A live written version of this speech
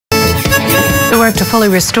work to fully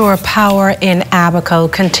restore power in Abaco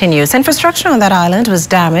continues. Infrastructure on that island was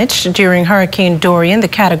damaged during Hurricane Dorian, the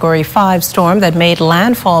Category 5 storm that made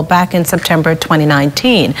landfall back in September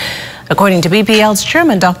 2019. According to BPL's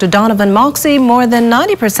chairman, Dr. Donovan Moxey, more than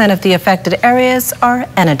 90% of the affected areas are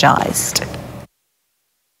energized.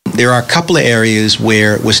 There are a couple of areas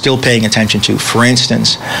where we're still paying attention to. For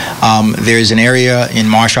instance, there's an area in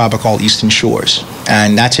Marsh Harbor called Eastern Shores,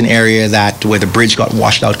 and that's an area where the bridge got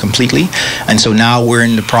washed out completely. And so now we're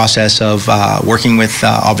in the process of working with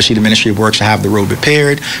obviously the Ministry of Works to have the road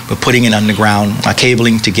repaired. We're putting in underground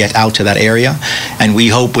cabling to get out to that area, and we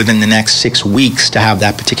hope within the next 6 weeks to have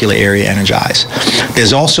that particular area energized.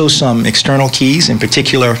 There's also some external keys, in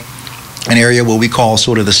particular an area where we call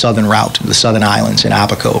sort of the southern route, the southern islands in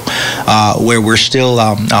Abaco, where we're still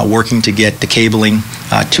working to get the cabling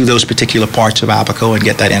to those particular parts of Abaco and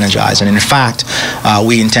get that energized. And in fact,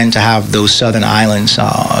 we intend to have those southern islands,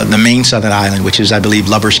 the main southern island, which is, I believe,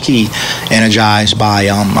 Lover's Key, energized by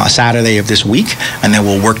Saturday of this week, and then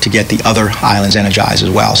we'll work to get the other islands energized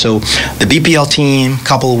as well. So the BPL team,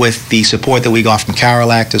 coupled with the support that we got from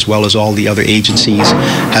CARELAC, as well as all the other agencies,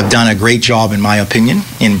 have done a great job, in my opinion,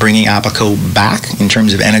 in bringing Abaco back in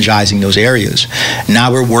terms of energizing those areas.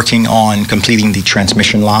 Now we're working on completing the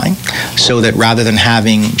transmission line so that rather than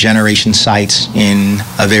having generation sites in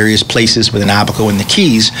various places within Abaco and the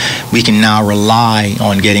Keys, we can now rely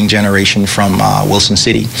on getting generation from Wilson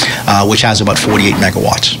City, which has about 48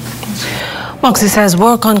 megawatts. Moxey says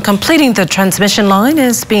work on completing the transmission line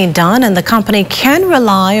is being done, and the company can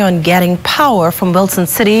rely on getting power from Wilson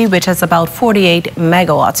City, which has about 48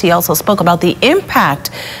 megawatts. He also spoke about the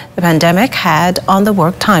impact the pandemic had on the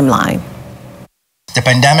work timeline. The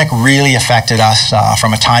pandemic really affected us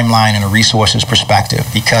from a timeline and a resources perspective,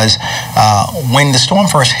 because when the storm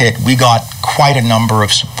first hit, we got quite a number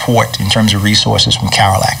of support in terms of resources from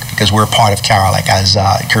CARELAC, because we're part of CARELAC as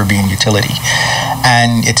a Caribbean utility.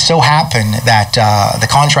 And it so happened that the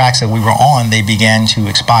contracts that we were on, they began to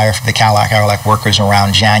expire for the CARELAC workers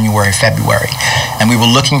around January, February. And we were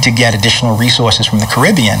looking to get additional resources from the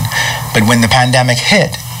Caribbean. But when the pandemic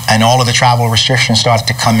hit, and all of the travel restrictions started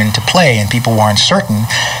to come into play and people were uncertain,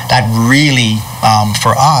 that really,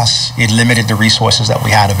 for us, it limited the resources that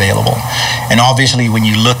we had available. And obviously, when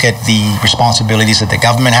you look at the responsibilities that the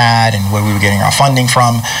government had and where we were getting our funding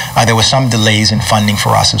from, there were some delays in funding for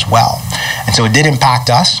us as well. And so it did impact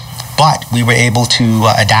us, but we were able to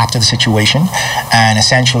adapt to the situation and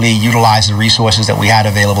essentially utilize the resources that we had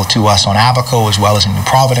available to us on Abaco, as well as in New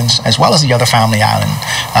Providence, as well as the other Family Island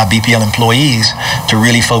BPL employees, to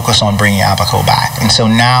really focus on bringing Abaco back. And so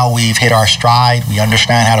now we've hit our stride. We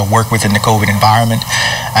understand how to work within the COVID environment,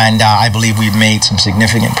 and I believe we've made some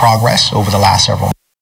significant progress over the last several months.